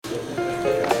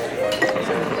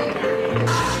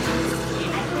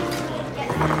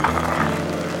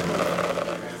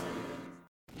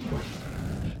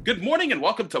Good morning and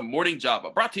welcome to Morning Java,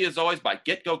 brought to you as always by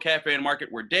GetGo Cafe and Market,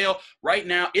 where Dale, right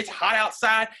now, it's hot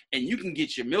outside and you can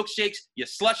get your milkshakes, your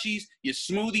slushies, your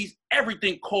smoothies,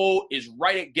 everything cold is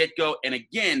right at GetGo. And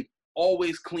again,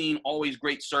 always clean, always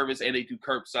great service, and they do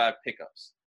curbside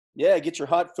pickups. Yeah, get your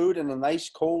hot food and a nice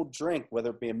cold drink,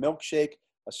 whether it be a milkshake,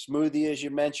 a smoothie, as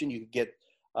you mentioned. You can get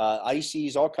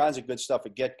ices, all kinds of good stuff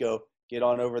at GetGo. Get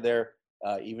on over there,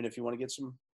 even if you want to get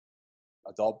some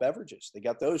adult beverages. They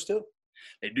got those too.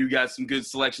 They do got some good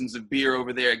selections of beer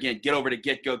over there. Again, get over to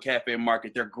GetGo Cafe and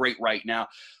Market. They're great right now.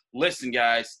 Listen,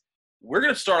 guys, we're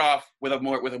going to start off with a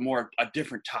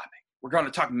different topic. We're going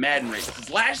to talk Madden ratings. Because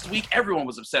last week, everyone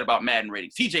was upset about Madden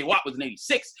ratings. TJ Watt was an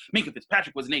 86. Minkah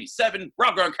Fitzpatrick was an 87.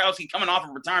 Rob Gronkowski coming off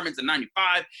of retirement at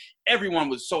 95. Everyone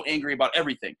was so angry about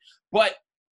everything. But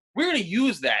we're going to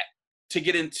use that to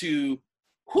get into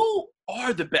who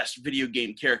are the best video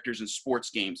game characters in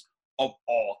sports games of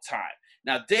all time.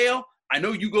 Now, Dale, I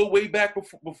know you go way back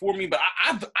before me, but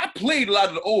I played a lot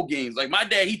of the old games. Like my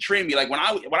dad, he trained me. Like when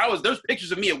I was there's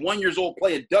pictures of me at 1 year old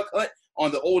playing Duck Hunt on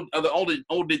the old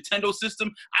Nintendo system.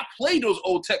 I played those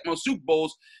old Tecmo Super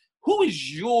Bowls. Who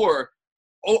is your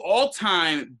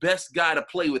all-time best guy to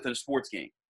play with in a sports game?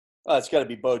 It's got to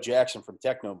be Bo Jackson from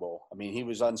Tecmo Bowl. I mean, he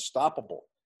was unstoppable.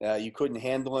 You couldn't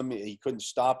handle him. You couldn't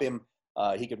stop him.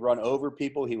 He could run over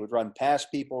people. He would run past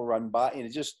people, run by, and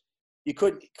it just. You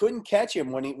couldn't catch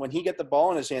him when he got the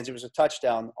ball in his hands. It was a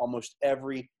touchdown almost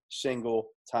every single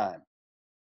time.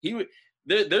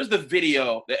 There's the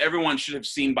video that everyone should have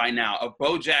seen by now of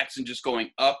Bo Jackson just going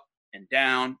up and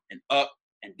down and up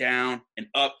and down and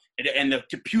up, and the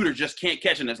computer just can't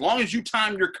catch him. As long as you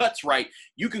time your cuts right,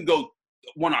 you can go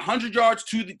 100 yards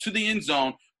to the end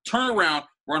zone, turn around,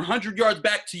 run 100 yards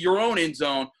back to your own end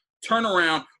zone, turn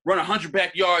around, run 100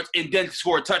 back yards, and then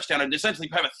score a touchdown, and essentially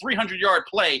have a 300-yard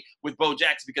play with Bo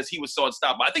Jackson because he was so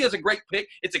unstoppable. I think that's a great pick.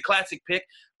 It's a classic pick.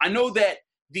 I know that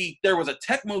there was a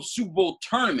Tecmo Super Bowl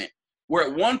tournament where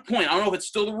at one point, I don't know if it's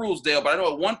still the rules, Dale, but I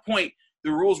know at one point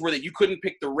the rules were that you couldn't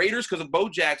pick the Raiders because of Bo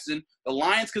Jackson, the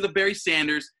Lions because of Barry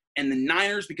Sanders, and the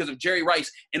Niners because of Jerry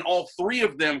Rice, and all three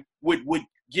of them would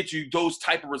get you those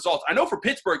type of results. I know for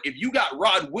Pittsburgh, if you got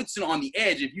Rod Woodson on the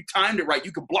edge, if you timed it right,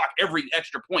 you could block every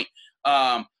extra point.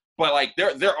 But like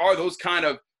there are those kind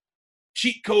of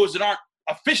cheat codes that aren't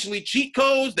officially cheat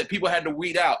codes that people had to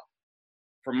weed out.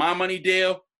 For my money,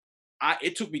 Dale,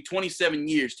 it took me 27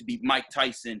 years to beat Mike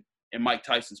Tyson and Mike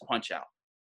Tyson's Punch-Out.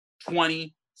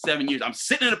 27 years. I'm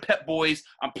sitting in a Pep Boys.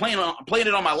 I'm playing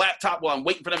it on my laptop while I'm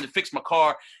waiting for them to fix my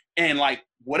car. And like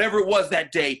whatever it was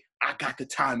that day, I got the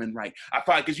timing right.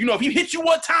 Because if he hits you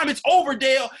one time, it's over,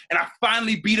 Dale. And I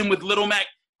finally beat him with Little Mac.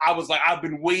 I was like, I've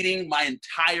been waiting my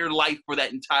entire life for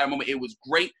that entire moment. It was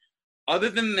great. Other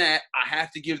than that, I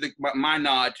have to give my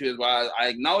nod to it. I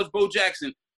acknowledge Bo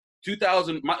Jackson,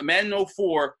 2000, Madden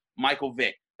 04, Michael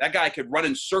Vick. That guy could run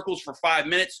in circles for 5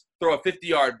 minutes, throw a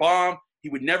 50-yard bomb. He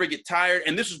would never get tired.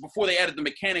 And this was before they added the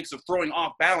mechanics of throwing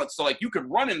off balance. So, like, you could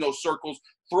run in those circles,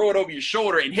 throw it over your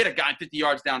shoulder, and hit a guy 50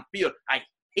 yards downfield. I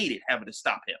hated having to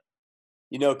stop him.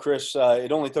 Chris,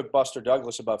 it only took Buster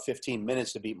Douglas about 15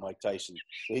 minutes to beat Mike Tyson.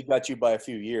 So he got you by a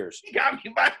few years. He got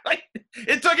me by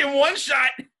it took him one shot,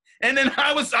 and then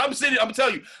I'm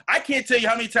telling you, I can't tell you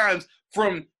how many times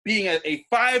from being a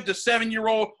 5 to 7 year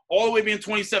old all the way being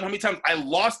 27, how many times I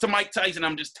lost to Mike Tyson.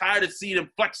 I'm just tired of seeing him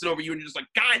flex it over you, and you're just like,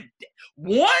 God,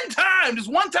 just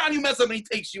one time you mess up and he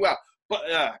takes you out. But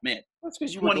man, that's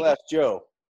because you were Glass Joe.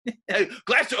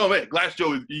 Glass Joe, man, Glass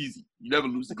Joe is easy. You never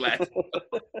lose to Glass.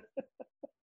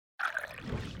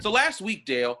 So last week,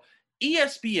 Dale,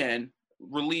 ESPN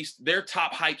released their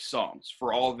top hype songs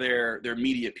for all their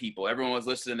media people. Everyone was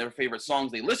listing their favorite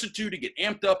songs they listened to get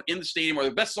amped up in the stadium, or the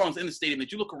best songs in the stadium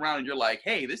that you look around and you're like,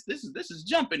 hey, this is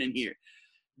jumping in here.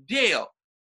 Dale,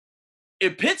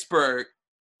 in Pittsburgh,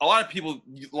 a lot of people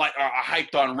are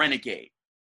hyped on Renegade.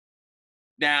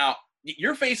 Now,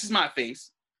 your face is my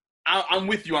face. I'm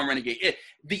with you on Renegade.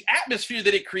 The atmosphere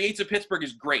that it creates in Pittsburgh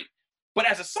is great. But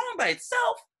as a song by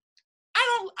itself,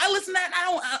 I listen to that and I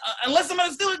don't, unless I'm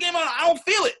at a Steelers game, I don't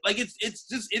feel it. Like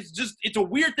it's a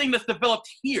weird thing that's developed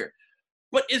here.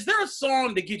 But is there a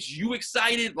song that gets you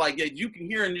excited? Like that you can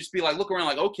hear and just be like, look around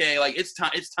like, okay, like it's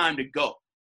time to go.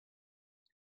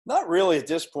 Not really at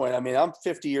this point. I mean, I'm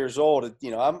 50 years old.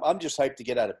 I'm just hyped to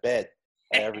get out of bed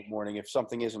every morning if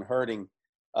something isn't hurting.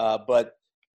 But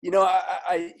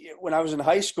I when I was in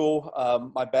high school,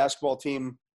 my basketball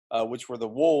team, which were the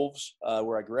Wolves,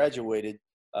 where I graduated,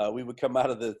 we would come out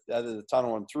of the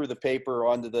tunnel and through the paper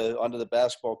onto the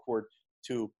basketball court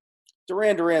to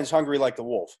Duran Duran's "Hungry Like the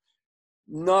Wolf."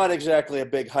 Not exactly a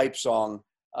big hype song,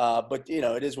 but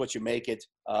it is what you make it.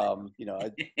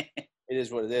 It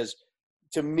is what it is.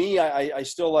 To me, I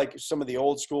still like some of the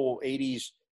old school '80s,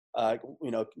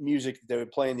 music that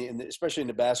would play especially in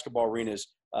the basketball arenas.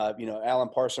 Alan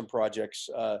Parsons Projects,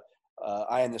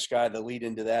 "Eye in the Sky," the lead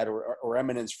into that, or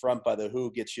 "Eminence Front" by the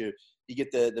Who gets you. You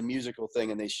get the musical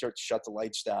thing, and they shut the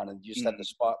lights down, and you just have the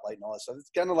spotlight and all that stuff.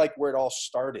 It's kind of like where it all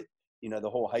started, the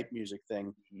whole hype music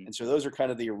thing. And so those are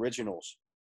kind of the originals.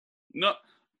 No,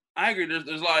 I agree.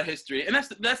 There's a lot of history, and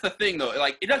that's the thing though.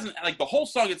 Like it doesn't like the whole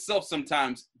song itself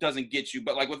sometimes doesn't get you,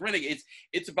 but like with Renegade,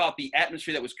 it's about the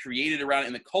atmosphere that was created around it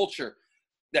and the culture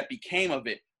that became of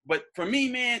it. But for me,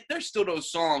 man, there's still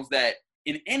those songs that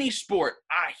in any sport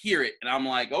I hear it and I'm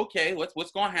like, okay,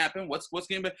 what's going to happen? What's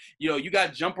going to be? You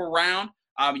got Jump Around.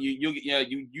 You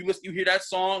listen, you hear that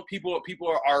song. People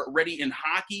are ready in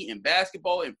hockey, in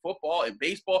basketball, in football, in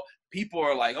baseball. People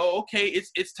are like, oh, okay,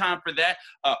 it's time for that.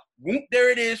 Whoop, there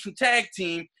it is from Tag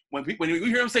Team. When you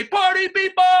hear them say "Party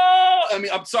People," I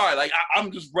mean, I'm sorry, like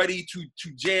I'm just ready to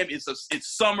jam. It's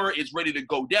summer. It's ready to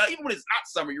go down. Even when it's not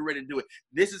summer, you're ready to do it.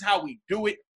 This is how we do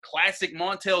it. Classic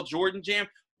Montel Jordan jam.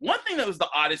 One thing that was the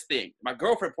oddest thing, my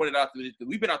girlfriend pointed out to me, because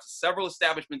we've been out to several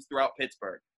establishments throughout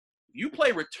Pittsburgh. You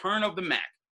play Return of the Mac,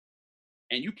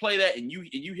 and you play that, and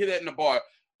you hear that in the bar,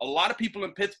 a lot of people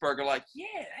in Pittsburgh are like, yeah,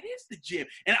 that is the jam.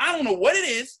 And I don't know what it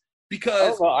is,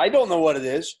 because I don't know what it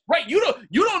is. Right, you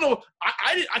don't know.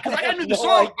 I knew the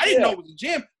song. I didn't know it was a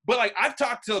jam. But like I've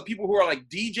talked to people who are like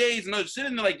DJs and they're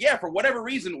sitting there like, yeah, for whatever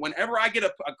reason, whenever I get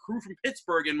a crew from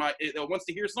Pittsburgh that wants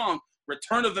to hear a song,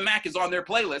 Return of the Mac is on their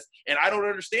playlist, and I don't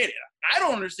understand it. I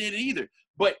don't understand it either.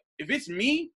 But if it's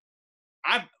me,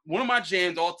 one of my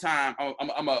jams all time.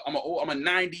 I'm a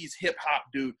 '90s hip hop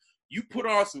dude. You put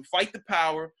on some Fight the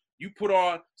Power. You put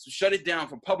on some Shut It Down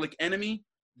from Public Enemy.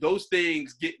 Those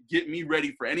things get me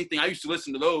ready for anything. I used to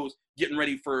listen to those getting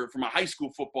ready for my high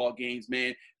school football games,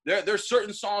 man. There's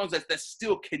certain songs that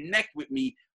still connect with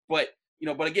me, but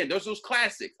again, there's those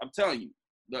classics. I'm telling you,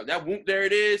 that Whoop, there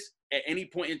it is at any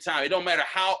point in time. It don't matter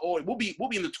how old. We'll be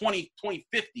in the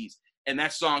 2050s, and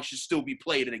that song should still be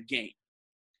played in a game.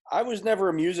 I was never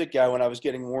a music guy when I was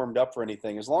getting warmed up for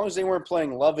anything. As long as they weren't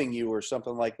playing "Loving You" or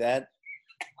something like that,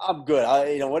 I'm good.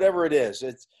 Whatever it is,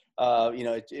 it's.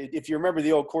 If you remember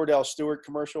the old Cordell Stewart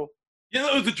commercial.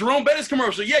 Yeah, it was the Jerome Bettis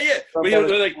commercial. Yeah.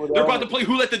 They're about to play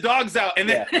 "Who Let the Dogs Out," and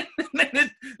then,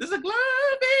 there's like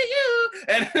 "Loving You,"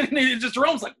 and just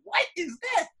Jerome's like, "What is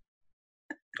that?"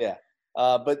 Yeah,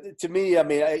 but to me, I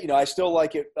mean, I still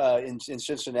like it in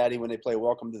Cincinnati when they play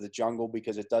 "Welcome to the Jungle"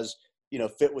 because it does,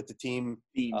 fit with the team.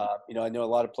 I know a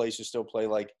lot of places still play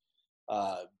like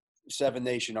Seven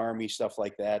Nation Army, stuff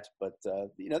like that, but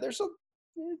there's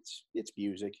it's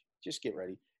music. Just get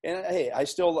ready. And hey, I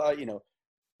still,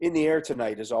 "In the Air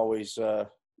Tonight" is always, I'll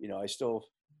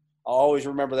always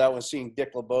remember that one, seeing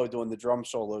Dick LeBeau doing the drum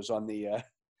solos on the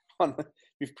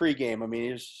pregame. I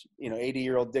mean, he's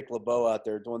 80-year-old Dick LeBeau out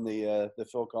there doing the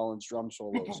Phil Collins drum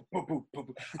solos.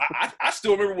 I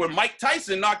still remember when Mike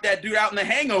Tyson knocked that dude out in The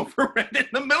Hangover right in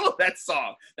the middle of that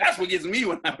song. That's what gets me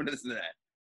when I listen to that.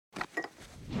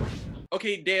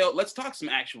 Okay, Dale, let's talk some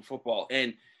actual football.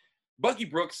 And Bucky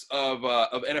Brooks of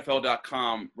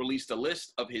NFL.com released a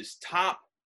list of his top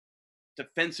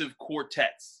defensive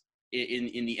quartets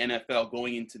in the NFL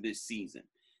going into this season.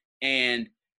 And,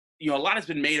 a lot has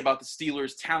been made about the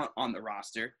Steelers' talent on the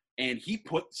roster, and he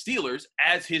put Steelers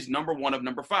as his number 1 of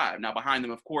number 5. Now, behind them,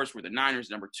 of course, were the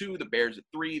Niners number 2, the Bears at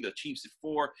 3, the Chiefs at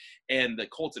 4, and the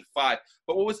Colts at 5.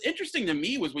 But what was interesting to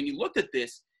me was when you looked at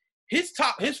this, the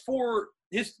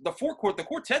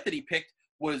quartet that he picked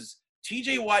was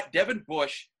T.J. Watt, Devin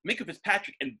Bush, Minkah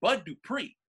Fitzpatrick, and Bud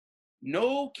Dupree.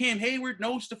 No Cam Hayward,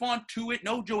 no Stephon Tuitt,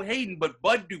 no Joe Hayden, but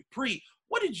Bud Dupree.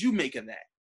 What did you make of that?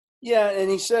 Yeah, and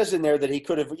he says in there that he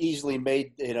could have easily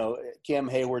made Cam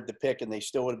Hayward the pick, and they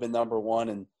still would have been number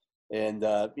 1.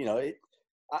 I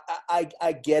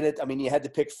get it. I mean, you had to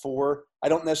pick 4. I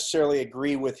don't necessarily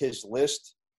agree with his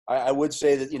list. I would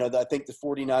say that I think the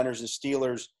 49ers and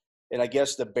Steelers, and I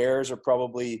guess the Bears are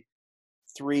probably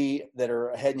 3 that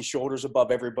are head and shoulders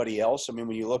above everybody else. I mean,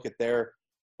 when you look at their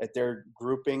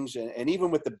groupings, and even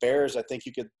with the Bears, I think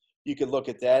you could look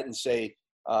at that and say,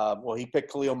 he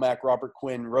picked Khalil Mack, Robert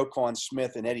Quinn, Roquan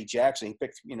Smith, and Eddie Jackson. He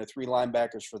picked 3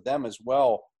 linebackers for them as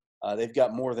well. They've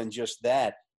got more than just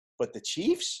that. But the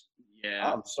Chiefs,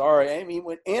 yeah, I'm sorry. I mean,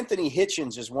 when Anthony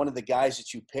Hitchens is one of the guys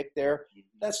that you picked there,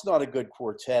 that's not a good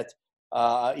quartet.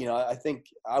 I think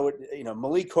I would,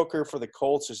 Malik Hooker for the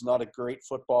Colts is not a great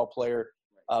football player.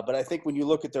 But I think when you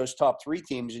look at those top 3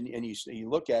 teams and you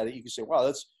look at it, you can say, wow,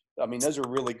 those are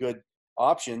really good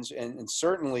options. And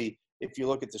certainly if you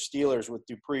look at the Steelers with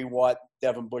Dupree, Watt,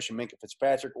 Devin Bush, and Minkah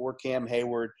Fitzpatrick, or Cam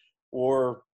Hayward,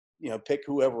 or pick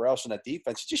whoever else in that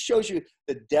defense. It just shows you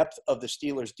the depth of the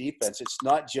Steelers defense. It's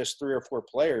not just 3 or 4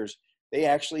 players. They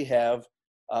actually have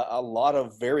a lot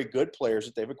of very good players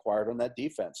that they've acquired on that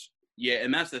defense. Yeah,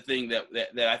 and that's the thing that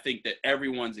I think that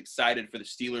everyone's excited for the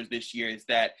Steelers this year is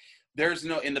that there's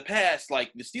no – in the past,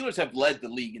 like the Steelers have led the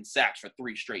league in sacks for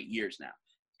 3 straight years now.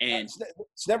 And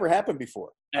it's never happened before.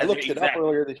 I looked it up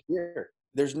earlier this year.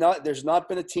 There's not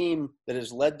been a team that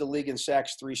has led the league in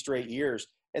sacks 3 straight years,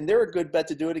 and they're a good bet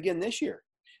to do it again this year.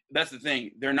 That's the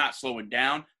thing. They're not slowing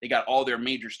down. They got all their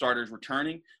major starters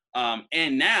returning.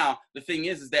 And now the thing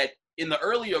is that in the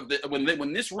early of the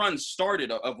when this run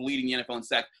started of leading the NFL in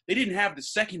sacks, they didn't have the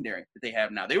secondary that they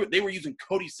have now. They were using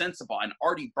Cody Sensabaugh and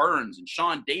Artie Burns and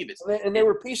Sean Davis, and they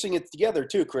were piecing it together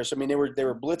too, Chris. I mean, they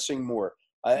were blitzing more.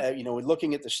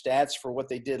 Looking at the stats for what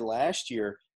they did last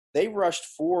year, they rushed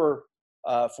 4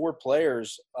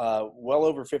 players well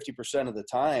over 50% of the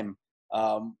time.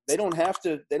 They don't have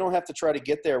to try to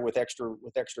get there with extra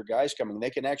guys coming. They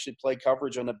can actually play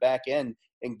coverage on the back end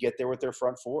and get there with their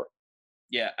front 4.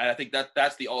 Yeah, and I think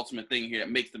that's the ultimate thing here that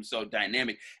makes them so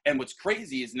dynamic. And what's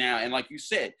crazy is now, and like you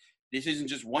said, this isn't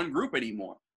just one group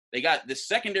anymore. They got the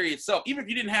secondary itself. Even if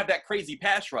you didn't have that crazy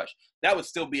pass rush, that would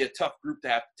still be a tough group to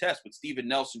have to test with Steven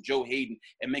Nelson, Joe Hayden,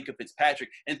 and Minkah Fitzpatrick.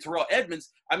 And Terrell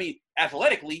Edmunds, I mean,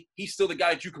 athletically, he's still the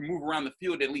guy that you can move around the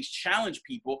field, at least challenge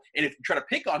people. And if you try to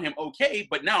pick on him, okay,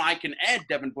 but now I can add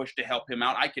Devin Bush to help him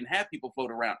out. I can have people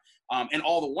float around. And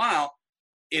all the while,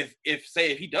 if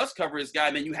he does cover his guy,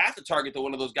 then you have to target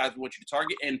one of those guys we want you to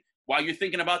target. And while you're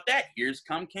thinking about that, here's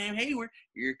come Cam Hayward,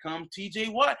 here come T.J.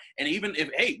 Watt. And even if,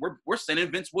 hey, we're sending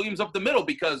Vince Williams up the middle,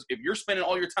 because if you're spending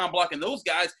all your time blocking those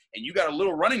guys and you got a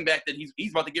little running back that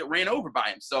he's about to get ran over by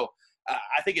him. So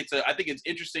I think it's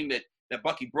interesting that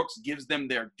Bucky Brooks gives them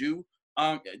their due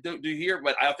here.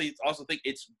 But I also think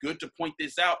it's good to point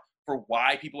this out for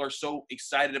why people are so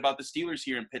excited about the Steelers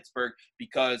here in Pittsburgh,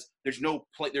 because there's no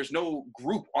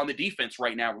group on the defense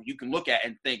right now where you can look at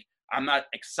and think, I'm not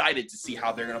excited to see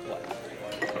how they're going to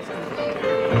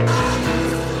play.